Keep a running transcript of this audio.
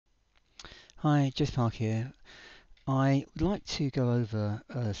Hi, Jeff Park here. I would like to go over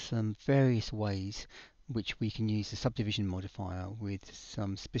some various ways which we can use the subdivision modifier with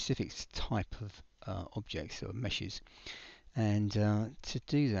some specific type of objects or meshes. And to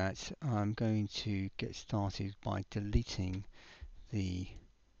do that, I'm going to get started by deleting the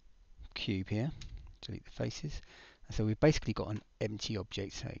cube here, delete the faces. And so we've basically got an empty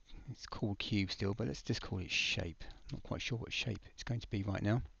object. So it's called cube still, but let's just call it shape. I'm not quite sure what shape it's going to be right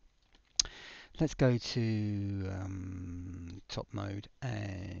now. Let's go to top mode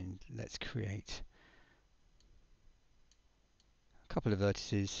and let's create a couple of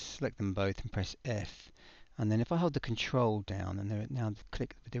vertices, select them both and press F, and then if I hold the control down and now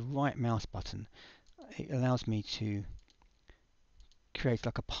click with the right mouse button, it allows me to create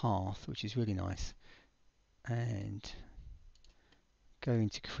like a path, which is really nice, and going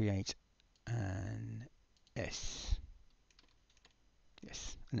to create an S.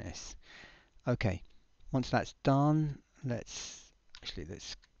 Yes, an S. Okay, once that's done, let's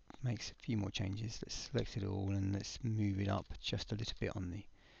make a few more changes. Let's select it all and let's move it up just a little bit on the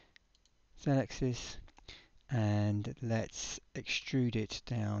z-axis, and let's extrude it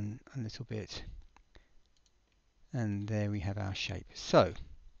down a little bit, and there we have our shape. So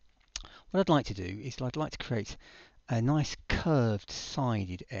what I'd like to do is I'd like to create a nice curved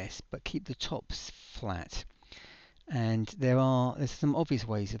sided S but keep the tops flat. And there's some obvious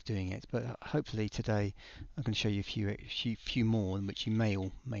ways of doing it, but hopefully today I'm going to show you a few more which you may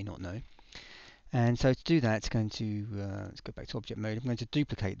or may not know. And so to do that, it's going to let's go back to object mode. I'm going to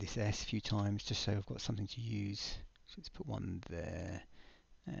duplicate this S a few times just so I've got something to use. So let's put one there,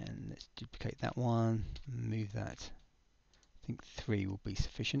 and let's duplicate that one, move that. I think 3 will be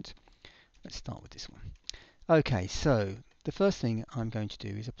sufficient. Let's start with this one. Okay, so the first thing I'm going to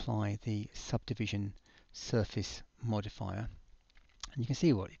do is apply the Subdivision Surface modifier, and you can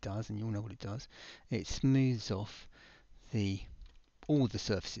see what it does, and you'll know what it does. It smooths off all the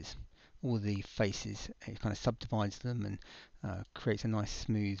surfaces, all the faces. It kind of subdivides them and creates a nice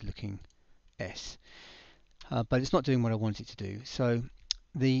smooth looking S. But it's not doing what I want it to do. So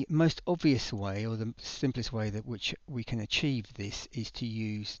the most obvious way, or the simplest way that which we can achieve this, is to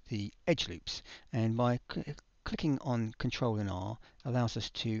use the edge loops. And by clicking on Control and R allows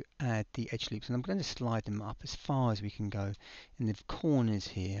us to add the edge loops, and I'm going to slide them up as far as we can go in the corners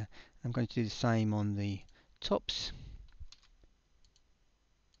here. I'm going to do the same on the tops,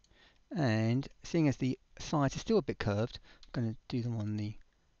 and seeing as the sides are still a bit curved, I'm going to do them on the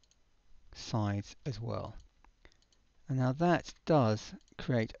sides as well. And now that does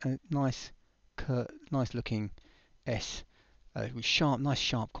create a nice looking S with nice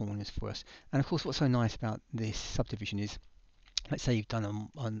sharp corners for us. And of course, what's so nice about this subdivision is, let's say you've done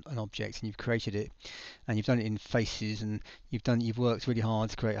an object and you've created it, and you've done it in faces, and you've worked really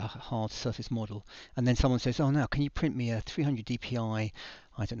hard to create a hard surface model, and then someone says, "Oh, now can you print me a 300 dpi,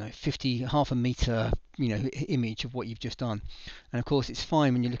 I don't know, half a meter, image of what you've just done?" And of course, it's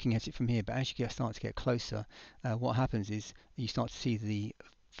fine when you're looking at it from here, but as you start to get closer, what happens is you start to see the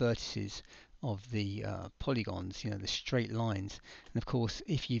vertices of the polygons, the straight lines. And of course,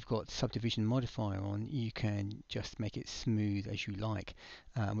 if you've got subdivision modifier on, you can just make it smooth as you like,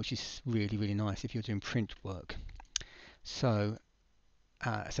 which is really nice if you're doing print work. So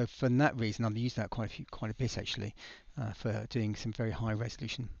for that reason, I've used that quite a bit actually, for doing some very high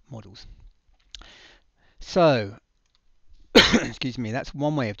resolution models. So excuse me, that's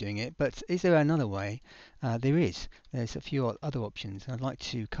one way of doing it, but is there another way? There's a few other options, and I'd like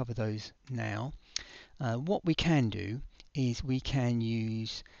to cover those now. What we can do is we can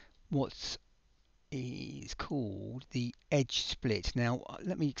use what is called the edge split. Now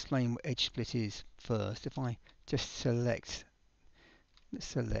let me explain what edge split is first. If I just let's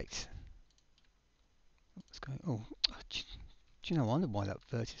select what's going, do you know, I wonder why that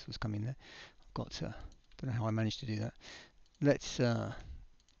vertex was coming there. I've got to, don't know how I managed to do that. Let's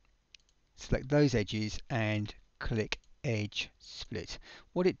select those edges and click edge split.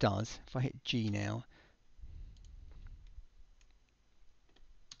 What it does, if I hit G now,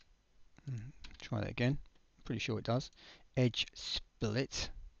 try that again, pretty sure it does, edge split.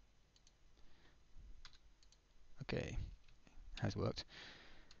 Okay, has worked.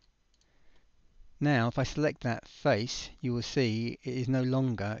 Now if I select that face, you will see it is no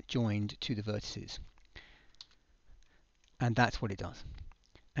longer joined to the vertices, and that's what it does.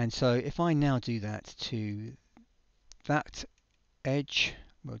 And so if I now do that to that edge,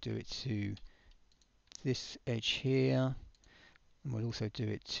 we'll do it to this edge here, and we'll also do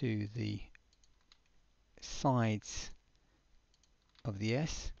it to the sides of the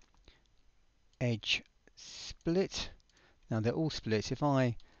edge split. Now they're all split. If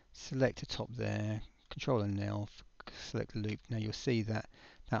I select the top there, Control and L, select the loop. Now you'll see that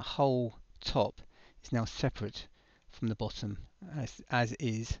that whole top is now separate from the bottom, as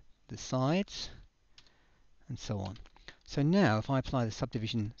is the sides, and so on. So now if I apply the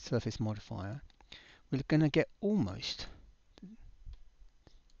Subdivision Surface modifier, we're going to get almost,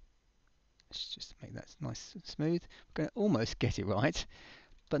 let's just make that nice and smooth, we're going to almost get it right,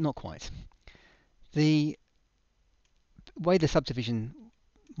 but not quite. The way the Subdivision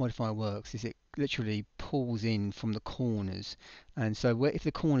modifier works is it literally pulls in from the corners, and so if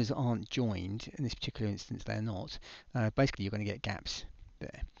the corners aren't joined, in this particular instance they're not, basically you're going to get gaps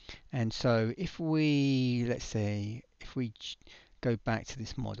there. And so if we, let's say, if we go back to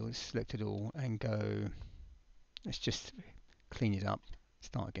this model, select it all and go, let's just clean it up,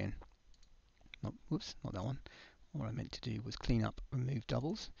 start again. Whoops, not that one. What I meant to do was clean up, remove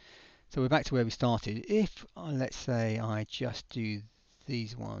doubles. So we're back to where we started. If let's say I just do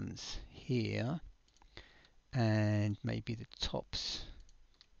these ones here and maybe the tops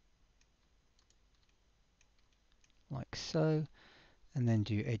like so, and then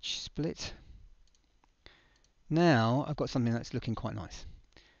do edge split, now I've got something that's looking quite nice.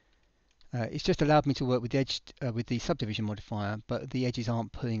 It's just allowed me to work with the edge with the subdivision modifier, but the edges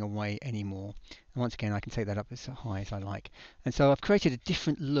aren't pulling away anymore. And once again, I can take that up as high as I like. And so I've created a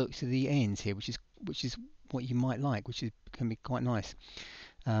different look to the ends here, which is what you might like, can be quite nice.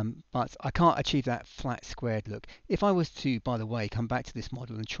 But I can't achieve that flat squared look. If I was to, by the way, come back to this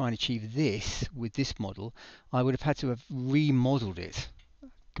model and try and achieve this with this model, I would have had to have remodeled it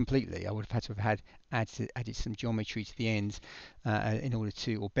completely. I would have had to have added some geometry to the ends in order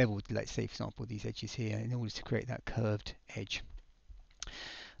to, or beveled, let's say for example, these edges here, in order to create that curved edge.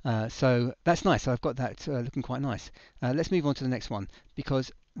 So that's nice. So I've got that looking quite nice. Let's move on to the next one,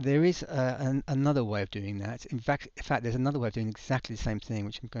 because there is another way of doing that. In fact, there's another way of doing exactly the same thing,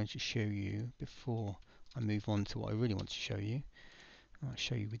 which I'm going to show you before I move on to what I really want to show you. I'll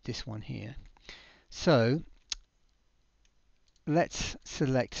show you with this one here. So let's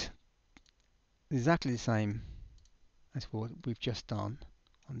select exactly the same as what we've just done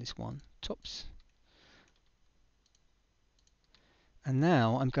on this one, tops. And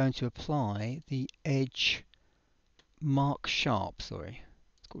now I'm going to apply the edge mark sharp,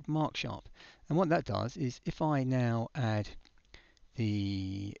 it's called mark sharp. And what that does is, if I now add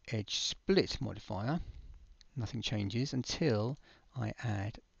the edge split modifier, nothing changes until I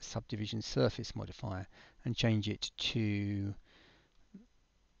add subdivision surface modifier and change it to,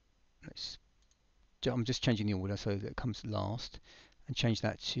 I'm just changing the order so that it comes last, and change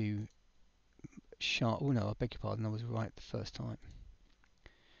that to sharp. Oh no, I beg your pardon, I was right the first time.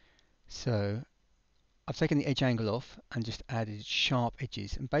 So I've taken the edge angle off and just added sharp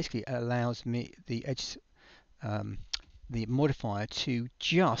edges, and basically it allows me the edge, the modifier, to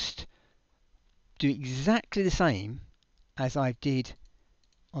just do exactly the same as I did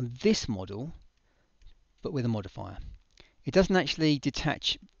on this model, but with a modifier. It doesn't actually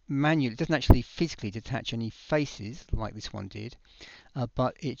detach manually, it doesn't actually physically detach any faces like this one did,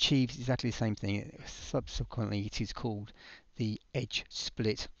 but it achieves exactly the same thing. Subsequently, it is called the edge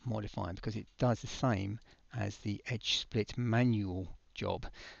split modifier because it does the same as the edge split manual job,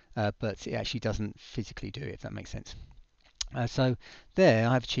 but it actually doesn't physically do it, if that makes sense. So there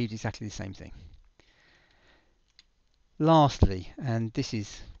I've achieved exactly the same thing. Lastly, and this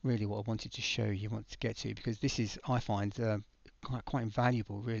is really what I wanted to show you, want to get to, because this is, I find, quite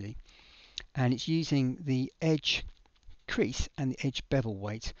invaluable really, and it's using the edge crease and the edge bevel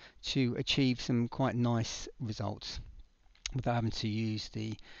weight to achieve some quite nice results without having to use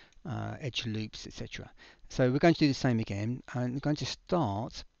the edge loops, etc. So we're going to do the same again, and I'm going to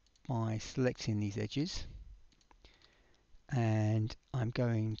start by selecting these edges, and I'm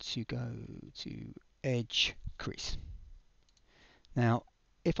going to go to edge crease. Now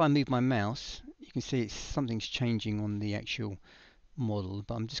if I move my mouse, you can see something's changing on the actual model,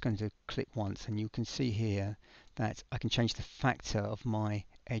 but I'm just going to click once and you can see here that I can change the factor of my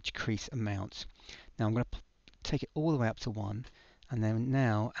edge crease amount. Now I'm going to take it all the way up to 1, and then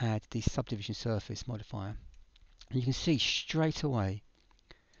now add the subdivision surface modifier, and you can see straight away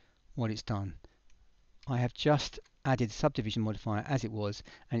what it's done. I have just added the subdivision modifier as it was,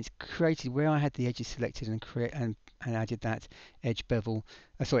 and it's created where I had the edges selected and added that edge bevel,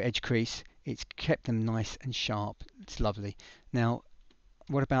 edge crease. It's kept them nice and sharp. It's lovely. Now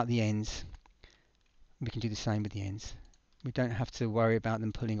what about the ends? We can do the same with the ends. We don't have to worry about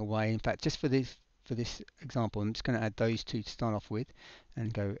them pulling away. In fact, just for this example, I'm just going to add those two to start off with,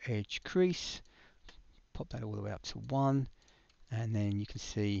 and go edge crease, pop that all the way up to 1, and then you can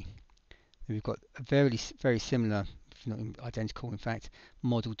see that we've got a very similar not identical in fact,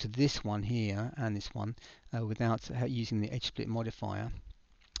 model to this one here and this one without using the edge split modifier.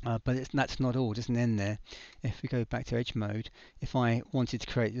 But that's not all, it doesn't end there. If we go back to edge mode, if I wanted to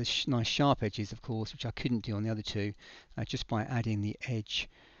create the nice sharp edges, of course, which I couldn't do on the other two, just by adding the edge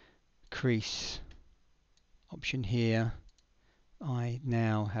crease option here, I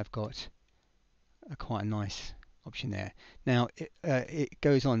now have got quite a nice option there. Now it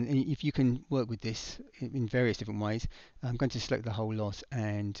goes on, if you can work with this in various different ways. I'm going to select the whole lot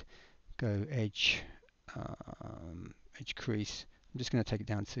and go edge crease. I'm just going to take it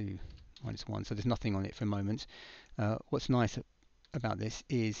down to -1, so there's nothing on it for a moment. What's nice about this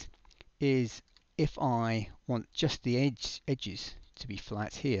is if I want just the edges to be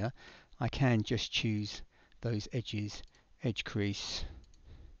flat here, I can just choose those edges, edge crease,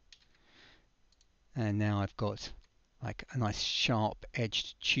 and now I've got like a nice sharp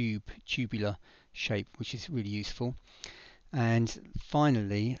edged tubular shape, which is really useful. And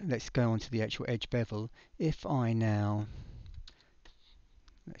finally, let's go on to the actual edge bevel. If I now,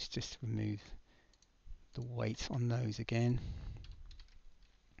 let's just remove the weight on those again.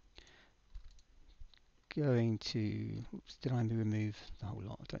 Going to, oops, did I remove the whole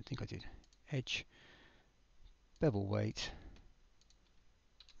lot? I don't think I did. Edge bevel weight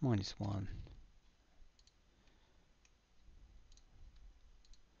 -1.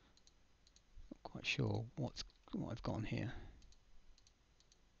 Not quite sure what I've got on here.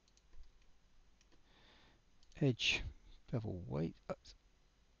 Edge bevel weight.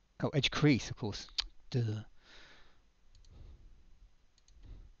 Oh, edge crease, of course. Duh.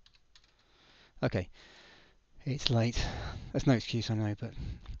 Okay, it's late. There's no excuse, I know, but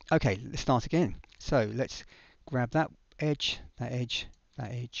okay, let's start again. So let's grab that edge, that edge,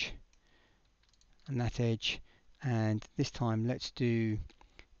 that edge, and that edge, and this time let's do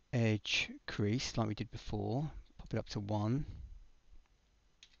edge crease like we did before. Pop it up to 1.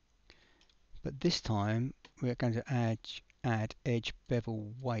 But this time we're going to add edge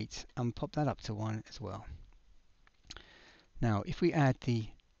bevel weight and pop that up to 1 as well. Now if we add the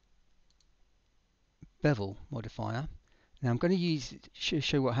bevel modifier, now I'm going to use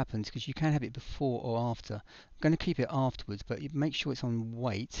show what happens, because you can have it before or after. I'm going to keep it afterwards, but make sure it's on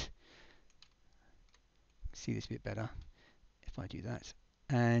weight. See this a bit better if I do that.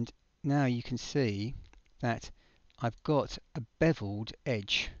 And now you can see that I've got a beveled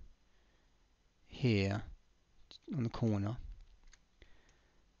edge here on the corner.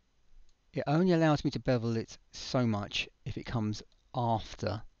 It only allows me to bevel it so much if it comes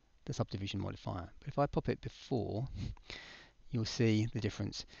after the subdivision modifier. But if I pop it before, you'll see the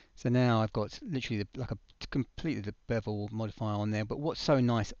difference. So now I've got literally completely the bevel modifier on there. But what's so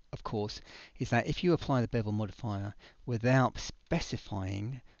nice, of course, is that if you apply the bevel modifier without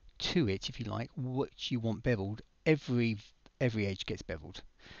specifying to it, if you like, what you want beveled, every edge gets beveled.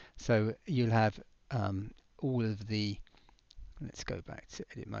 So you'll have all of the, let's go back to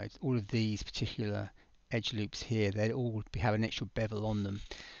edit mode, all of these particular edge loops here, they all have an extra bevel on them.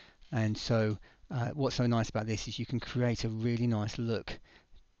 And so what's so nice about this is you can create a really nice look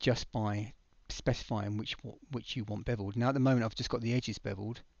just by specifying which you want beveled. Now at the moment I've just got the edges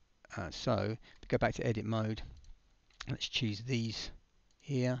beveled, so if we go back to edit mode, let's choose these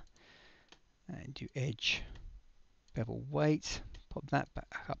here and do edge bevel weight, pop that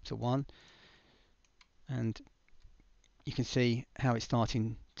back up to 1, and you can see how it's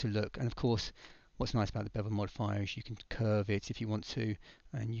starting to look. And of course what's nice about the bevel modifier is you can curve it if you want to,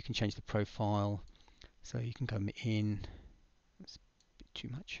 and you can change the profile, so you can come in, that's a bit too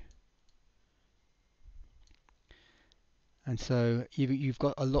much, and so you've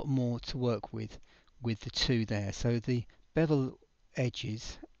got a lot more to work with the two there. So the bevel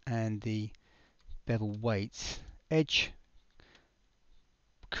edges and the bevel weights, edge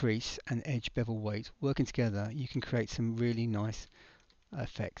crease and edge bevel weight working together, you can create some really nice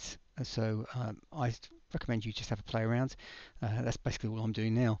effects. So I recommend you just have a play around. That's basically all I'm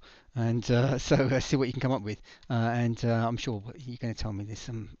doing now, and so see what you can come up with, and I'm sure you're going to tell me there's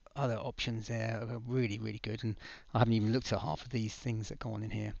some other options there that are really good, and I haven't even looked at half of these things that go on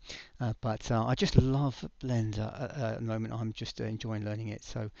in here, but I just love Blender at the moment. I'm just enjoying learning it,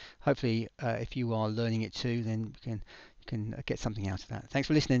 so hopefully if you are learning it too, then you can get something out of that. Thanks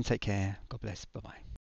for listening. Take care. God bless. Bye bye.